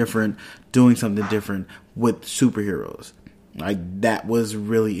something different, doing something different with superheroes. Like, that was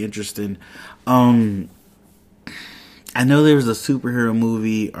really interesting. I know there was a superhero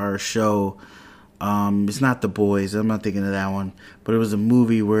movie or show. It's not The Boys. I'm not thinking of that one. But it was a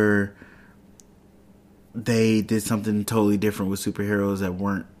movie where they did something totally different with superheroes that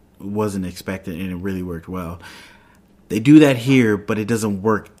wasn't expected, and it really worked well. They do that here, but it doesn't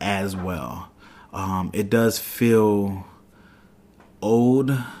work as well. It does feel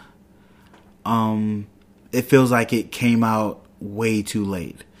old. It feels like it came out way too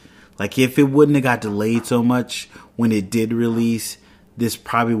late. Like, if it wouldn't have got delayed so much when it did release, this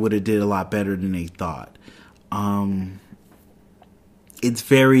probably would have did a lot better than they thought. It's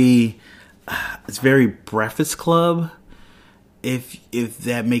very Breakfast Club, if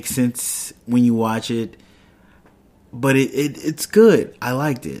that makes sense when you watch it. But it's good. I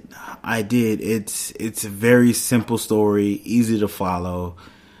liked it. I did. It's a very simple story, easy to follow.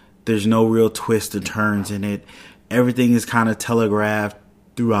 There's no real twists and turns in it. Everything is kind of telegraphed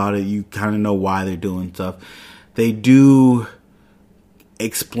throughout it. You kind of know why they're doing stuff. They do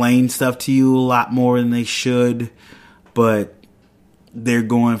explain stuff to you a lot more than they should, but they're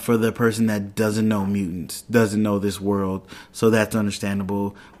going for the person that doesn't know mutants, doesn't know this world, so that's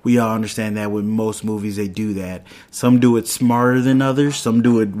understandable. We all understand that with most movies they do that. Some do it smarter than others, some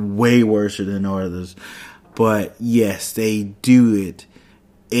do it way worse than others. But yes, they do it.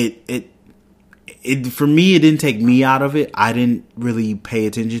 for me, it didn't take me out of it. I didn't really pay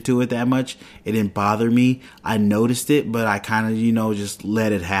attention to it that much. It didn't bother me. I noticed it, but I kind of, just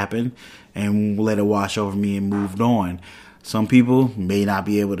let it happen and let it wash over me and moved on. Some people may not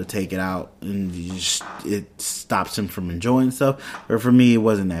be able to take it out, and it stops them from enjoying stuff. But for me, it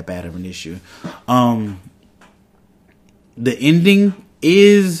wasn't that bad of an issue. The ending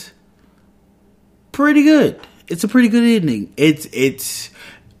is pretty good. It's a pretty good ending. It's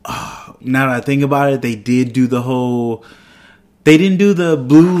now that I think about it, they didn't do the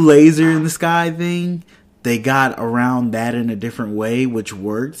blue laser in the sky thing. They got around that in a different way, which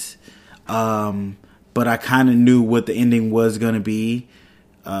works. But I kind of knew what the ending was going to be.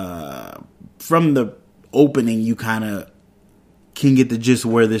 From the opening, you kind of can get the gist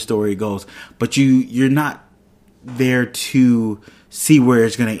of where this story goes. But you're not there to see where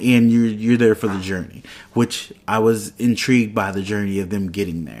it's going to end. You're there for the journey, which I was intrigued by the journey of them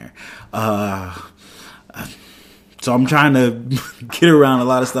getting there. So I'm trying to get around a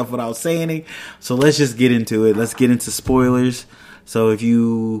lot of stuff without saying it. So let's just get into it. Let's get into spoilers. So if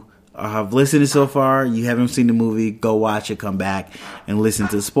you have listened so far, you haven't seen the movie, go watch it, come back and listen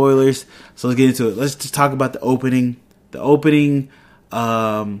to the spoilers. So let's get into it. Let's just talk about the opening. The opening,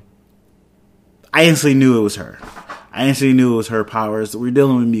 I instantly knew it was her. I instantly knew it was her powers. We're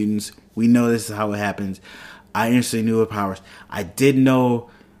dealing with mutants. We know this is how it happens. I instantly knew her powers. I didn't know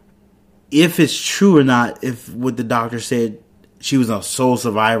if it's true or not, if what the doctor said, she was a sole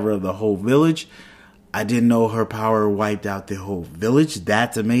survivor of the whole village. I didn't know her power wiped out the whole village.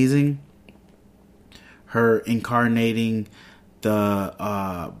 That's amazing. Her incarnating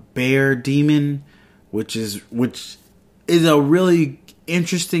the bear demon, which is a really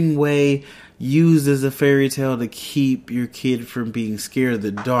interesting way used as a fairy tale to keep your kid from being scared of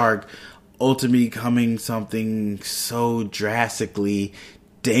the dark, ultimately becoming something so drastically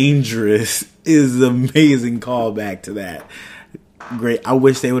dangerous, is an amazing callback to that. Great. I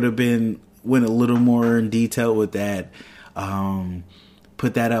wish they would have went a little more in detail with that.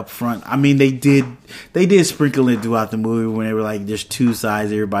 Put that up front. I mean, they did sprinkle it throughout the movie when they were like, there's two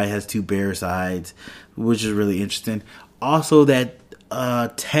sides. Everybody has two bear sides, which is really interesting. Also, that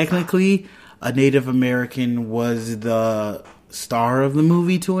technically a Native American was the star of the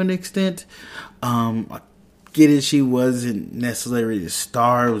movie to an extent. I get it, she wasn't necessarily the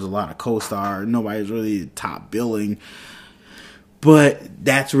star. It was a lot of co-star. Nobody was really top billing. But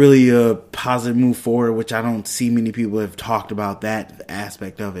that's really a positive move forward, which I don't see many people have talked about that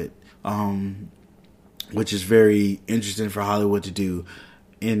aspect of it, which is very interesting for Hollywood to do.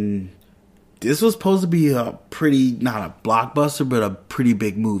 And this was supposed to be a pretty, not a blockbuster, but a pretty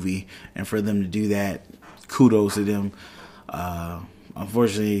big movie. And for them to do that, kudos to them.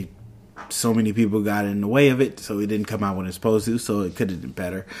 Unfortunately, so many people got in the way of it, so it didn't come out when it's supposed to, so it could have been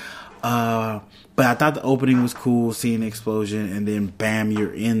better. But I thought the opening was cool, seeing the explosion, and then bam,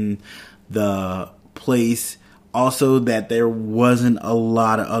 you're in the place. Also, that there wasn't a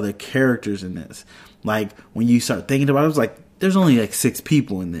lot of other characters in this. Like, when you start thinking about it, it was like, there's only like 6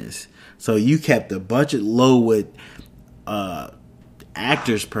 people in this. So you kept the budget low with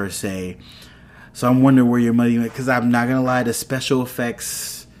actors per se. So I'm wondering where your money went, because I'm not going to lie, the special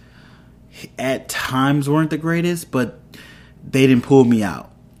effects at times weren't the greatest, but they didn't pull me out.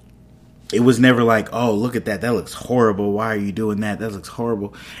 It was never like, oh, look at that. That looks horrible. Why are you doing that? That looks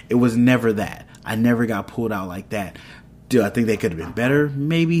horrible. It was never that. I never got pulled out like that. Do I think they could have been better?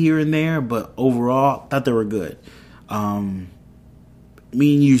 Maybe here and there. But overall, I thought they were good.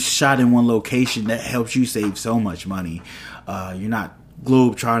 You shot in one location. That helps you save so much money. You're not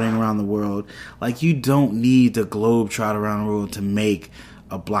globe-trotting around the world. Like, you don't need to globe-trot around the world to make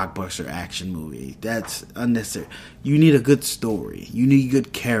a blockbuster action movie. That's unnecessary. You need a good story. You need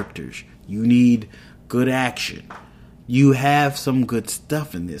good characters. You need good action. You have some good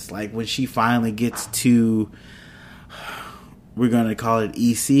stuff in this. Like when she finally gets to, we're going to call it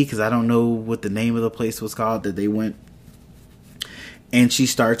EC, because I don't know what the name of the place was called that they went. And she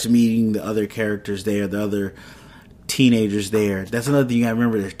starts meeting the other characters there, the other teenagers there. That's another thing I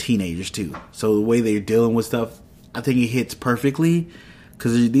remember, they're teenagers too. So the way they're dealing with stuff, I think it hits perfectly.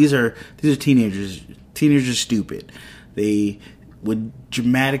 Because these are teenagers. Teenagers are stupid. When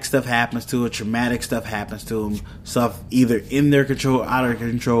dramatic stuff happens to them, traumatic stuff happens to them, stuff either in their control, out of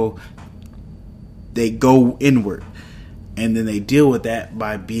control, they go inward. And then they deal with that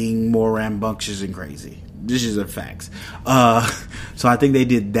by being more rambunctious and crazy. This is a facts. So I think they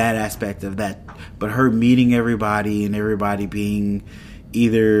did that aspect of that. But her meeting everybody and everybody being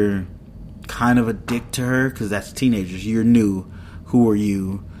either kind of a dick to her, because that's teenagers. You're new. Who are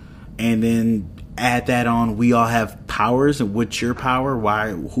you? And then add that on. We all have powers. And what's your power? Why?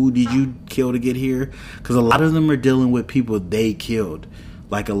 Who did you kill to get here, because a lot of them are dealing with people they killed.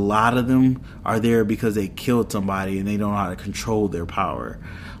 Like, a lot of them are there because they killed somebody and they don't know how to control their power,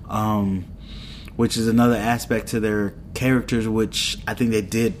 which is another aspect to their characters, which I think they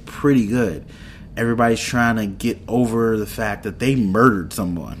did pretty good. Everybody's trying to get over the fact that they murdered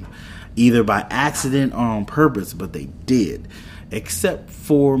someone, either by accident or on purpose, but they did. Except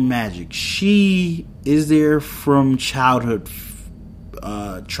for Magic. She is there from childhood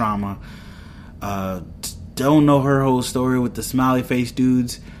trauma. Don't know her whole story with the smiley face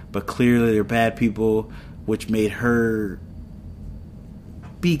dudes, but clearly they're bad people, which made her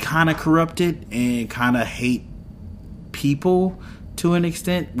be kind of corrupted and kind of hate people to an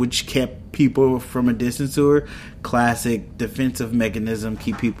extent, which kept people from a distance to her. Classic defensive mechanism: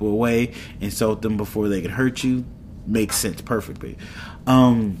 keep people away, insult them before they can hurt you. Makes sense perfectly.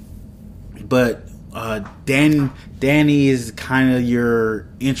 But Danny is kind of your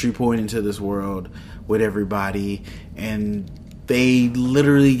entry point into this world with everybody, and they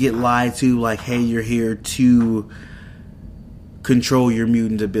literally get lied to, like, hey, you're here to control your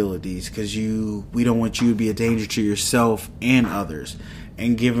mutant abilities because we don't want you to be a danger to yourself and others,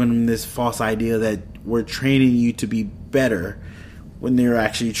 and giving them this false idea that we're training you to be better, when they're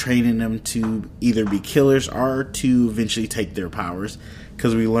actually training them to either be killers or to eventually take their powers.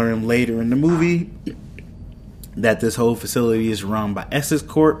 Because we learn later in the movie that this whole facility is run by Essex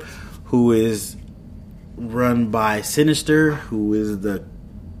Corp, who is run by Sinister, who is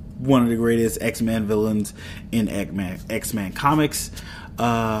one of the greatest X-Men villains in X-Men comics,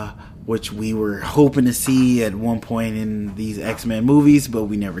 which we were hoping to see at one point in these X-Men movies, but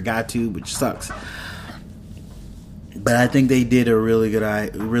we never got to, which sucks. But I think they did a really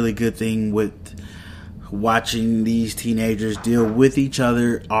good thing with watching these teenagers deal with each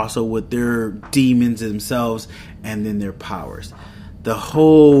other, also with their demons themselves, and then their powers. The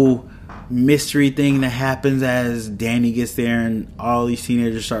whole mystery thing that happens as Danny gets there and all these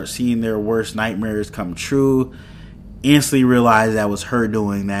teenagers start seeing their worst nightmares come true. Instantly realized that was her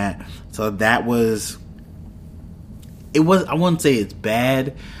doing that. So that was... I wouldn't say it's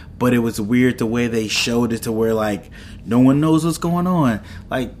bad, but it was weird the way they showed it, to where, like, no one knows what's going on.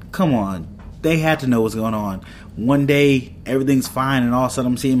 Like, come on. They had to know what's going on. One day, everything's fine, and all of a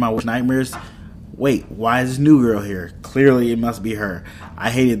sudden I'm seeing my worst nightmares. Wait, why is this new girl here? Clearly it must be her. I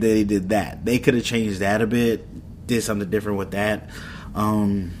hated that they did that. They could have changed that a bit, did something different with that.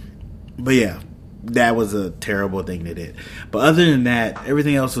 But yeah, that was a terrible thing they did. But other than that,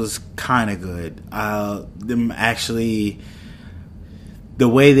 everything else was kind of good. Them actually... The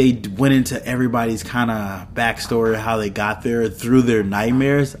way they went into everybody's kind of backstory, how they got there through their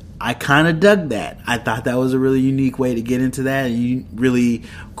nightmares, I kind of dug that. I thought that was a really unique way to get into that. A really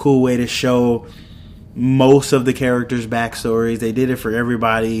cool way to show most of the characters' backstories. They did it for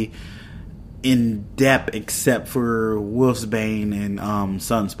everybody in depth except for Wolfsbane and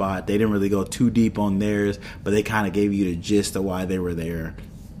Sunspot. They didn't really go too deep on theirs, but they kind of gave you the gist of why they were there.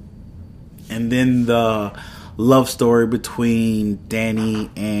 And then the love story between Danny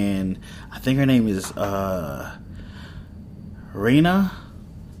and, I think her name is Reina.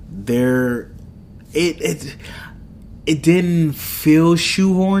 It didn't feel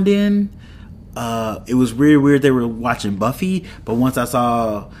shoehorned in. It was weird. They were watching Buffy, but once I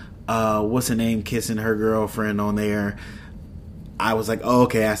saw what's her name kissing her girlfriend on there, I was like, oh,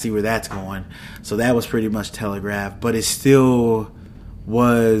 okay, I see where that's going. So that was pretty much telegraphed, but it still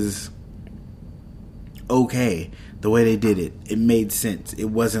was okay the way they did it. It made sense. It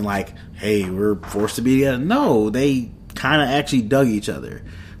wasn't like, hey, we're forced to be together. No, they kind of actually dug each other.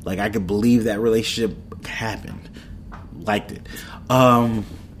 Like, I could believe that relationship happened. Liked it. I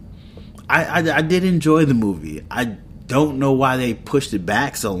did enjoy the movie. I don't know why they pushed it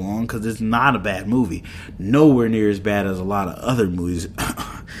back so long, because it's not a bad movie. Nowhere near as bad as a lot of other movies.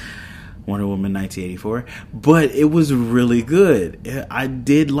 Wonder Woman 1984. But it was really good. I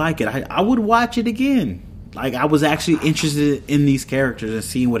did like it. I would watch it again. Like, I was actually interested in these characters and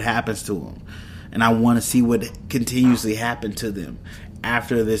seeing what happens to them. And I want to see what continuously happened to them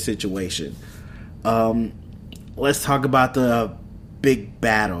after this situation. Let's talk about the big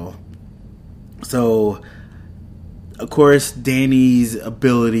battle. So, of course, Danny's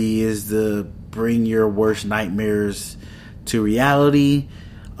ability is to bring your worst nightmares to reality.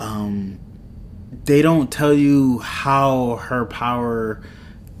 They don't tell you how her power,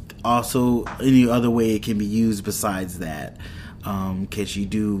 also any other way it can be used besides that. Can she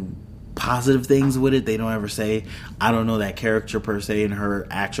do positive things with it? They don't ever say. I don't know that character per se in her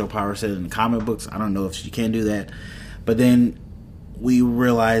actual power set in the comic books. I don't know if she can do that. But then we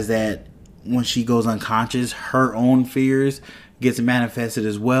realize that when she goes unconscious, her own fears gets manifested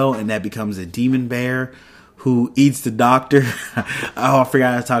as well, and that becomes a demon bear who eats the doctor. I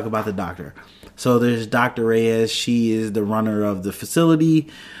forgot to talk about the doctor. So there's Dr. Reyes. She is the runner of the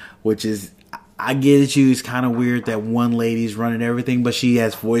facility, which is, I get it, it's kind of weird that one lady's running everything, but she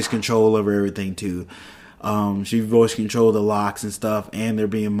has voice control over everything too. She voice control the locks and stuff, and they're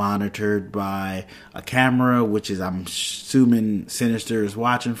being monitored by a camera, which is, I'm assuming, Sinister is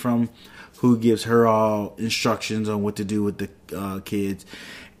watching from, who gives her all instructions on what to do with the kids.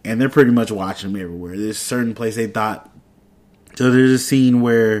 And they're pretty much watching them everywhere. There's a certain place they thought... So there's a scene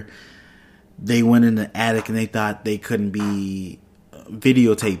where they went in the attic and they thought they couldn't be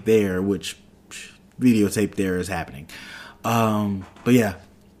videotaped there, which videotape there is happening. But yeah,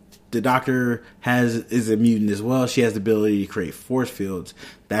 the doctor is a mutant as well. She has the ability to create force fields.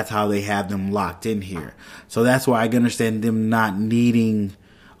 That's how they have them locked in here. So that's why I can understand them not needing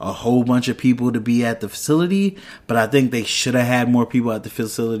a whole bunch of people to be at the facility, but I think they should have had more people at the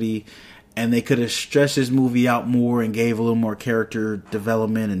facility, and they could have stretched this movie out more and gave a little more character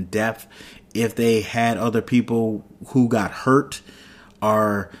development and depth if they had other people who got hurt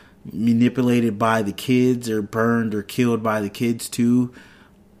or manipulated by the kids or burned or killed by the kids too,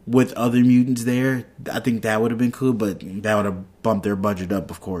 with other mutants there. I think that would have been cool, but that would have bumped their budget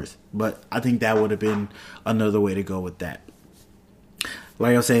up, of course. But I think that would have been another way to go with that.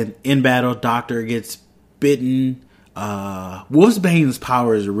 Like I was saying, in battle, Doctor gets bitten. Wolfsbane's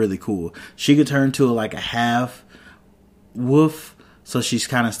powers are really cool. She could turn to like a half wolf, so she's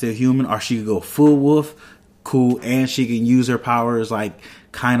kind of still human, or she could go full wolf. Cool. And she can use her powers like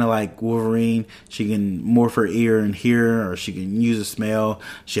kind of like Wolverine. She can morph her ear and hear, or she can use a smell.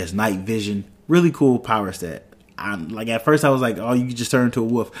 She has night vision. Really cool power set. Like at first I was like, oh, you can just turn into a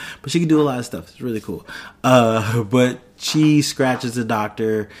wolf, but she can do a lot of stuff. It's really cool. But she scratches the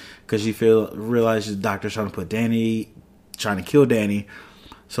doctor because she realizes the doctor's trying to kill Danny.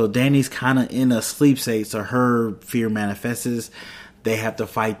 So Danny's kind of in a sleep state, so her fear manifests. They have to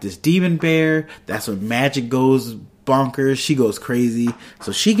fight this demon bear. That's when magic goes bonkers. She goes crazy.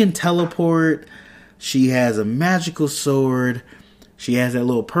 So she can teleport. She has a magical sword. She has that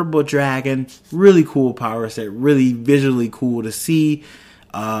little purple dragon. Really cool power set. Really visually cool to see.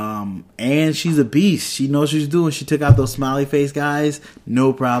 And she's a beast. She knows what she's doing. She took out those smiley face guys.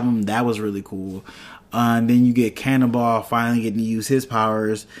 No problem. That was really cool. And then you get Cannonball finally getting to use his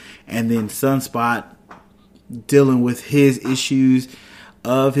powers. And then Sunspot dealing with his issues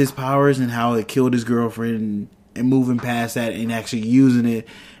of his powers and how it killed his girlfriend, and moving past that and actually using it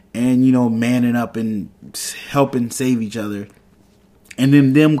and, manning up and helping save each other. And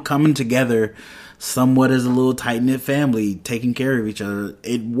then them coming together somewhat as a little tight-knit family, taking care of each other.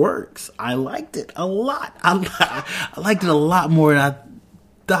 It works. I liked it a lot. I liked it a lot more than I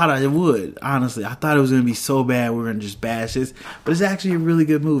thought I would, honestly. I thought it was going to be so bad we were going to just bash this. But it's actually a really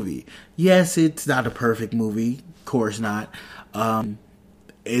good movie. Yes, it's not a perfect movie. Of course not.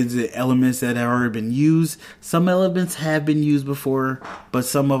 It's elements that have already been used. Some elements have been used before, but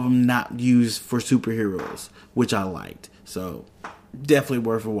some of them not used for superheroes, which I liked. So definitely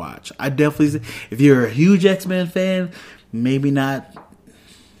worth a watch. I definitely, if you're a huge X-Men fan, maybe not.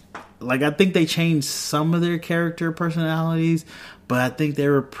 Like, I think they changed some of their character personalities, but I think they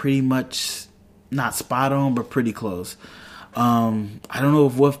were pretty much not spot on, but pretty close. I don't know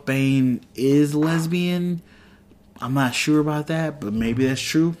if Wolfsbane is lesbian. I'm not sure about that, but maybe that's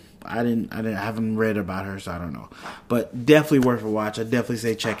true. I haven't read about her, so I don't know. But definitely worth a watch. I definitely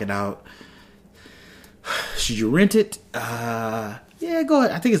say check it out. Should you rent it? Yeah, go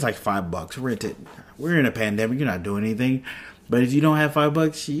ahead. I think it's like $5. Rent it. We're in a pandemic. You're not doing anything. But if you don't have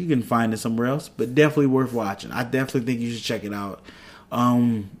 $5, you can find it somewhere else. But definitely worth watching. I definitely think you should check it out.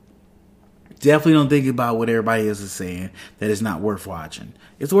 Definitely don't think about what everybody else is saying, that it's not worth watching.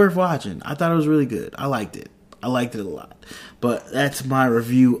 It's worth watching. I thought it was really good. I liked it. I liked it a lot. But that's my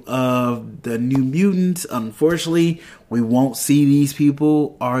review of the New Mutants. Unfortunately, we won't see these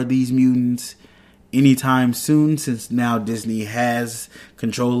people or these mutants anytime soon, since now Disney has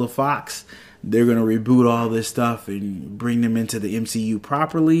control of Fox. They're going to reboot all this stuff and bring them into the MCU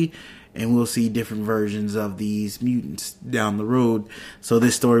properly, and we'll see different versions of these mutants down the road. So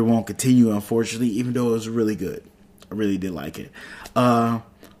this story won't continue, unfortunately, even though it was really good. I really did like it.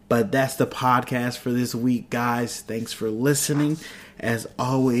 But that's the podcast for this week, guys. Thanks for listening. As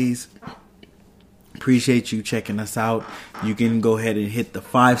always, appreciate you checking us out. You can go ahead and hit the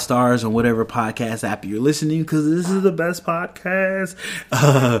 5 stars on whatever podcast app you're listening, because this is the best podcast.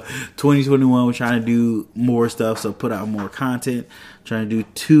 2021, we're trying to do more stuff, so put out more content. Trying to do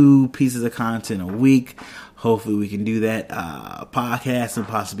 2 pieces of content a week. Hopefully we can do that. Podcast and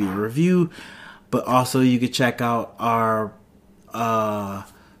possibly a review. But also you can check out our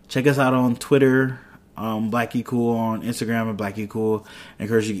Check us out on Twitter, Blackie Cool, on Instagram at Blackie Cool.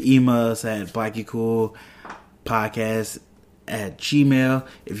 Encourage you to email us at BlackieCoolPodcast@gmail.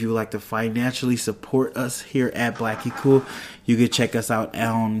 If you would like to financially support us here at Blackie Cool, you can check us out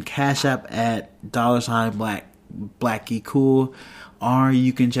on Cash App at $Blackie Cool. Or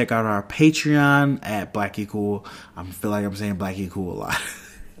you can check out our Patreon at Blackie Cool. I feel like I'm saying Blackie Cool a lot.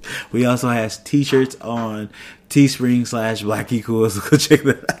 We also have t-shirts on Teespring.com/Blackie Cool, so go check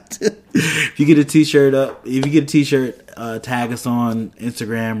that out. If you get a t-shirt, tag us on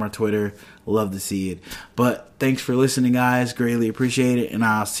Instagram or Twitter. Love to see it. But thanks for listening, guys. Greatly appreciate it, and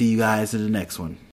I'll see you guys in the next one.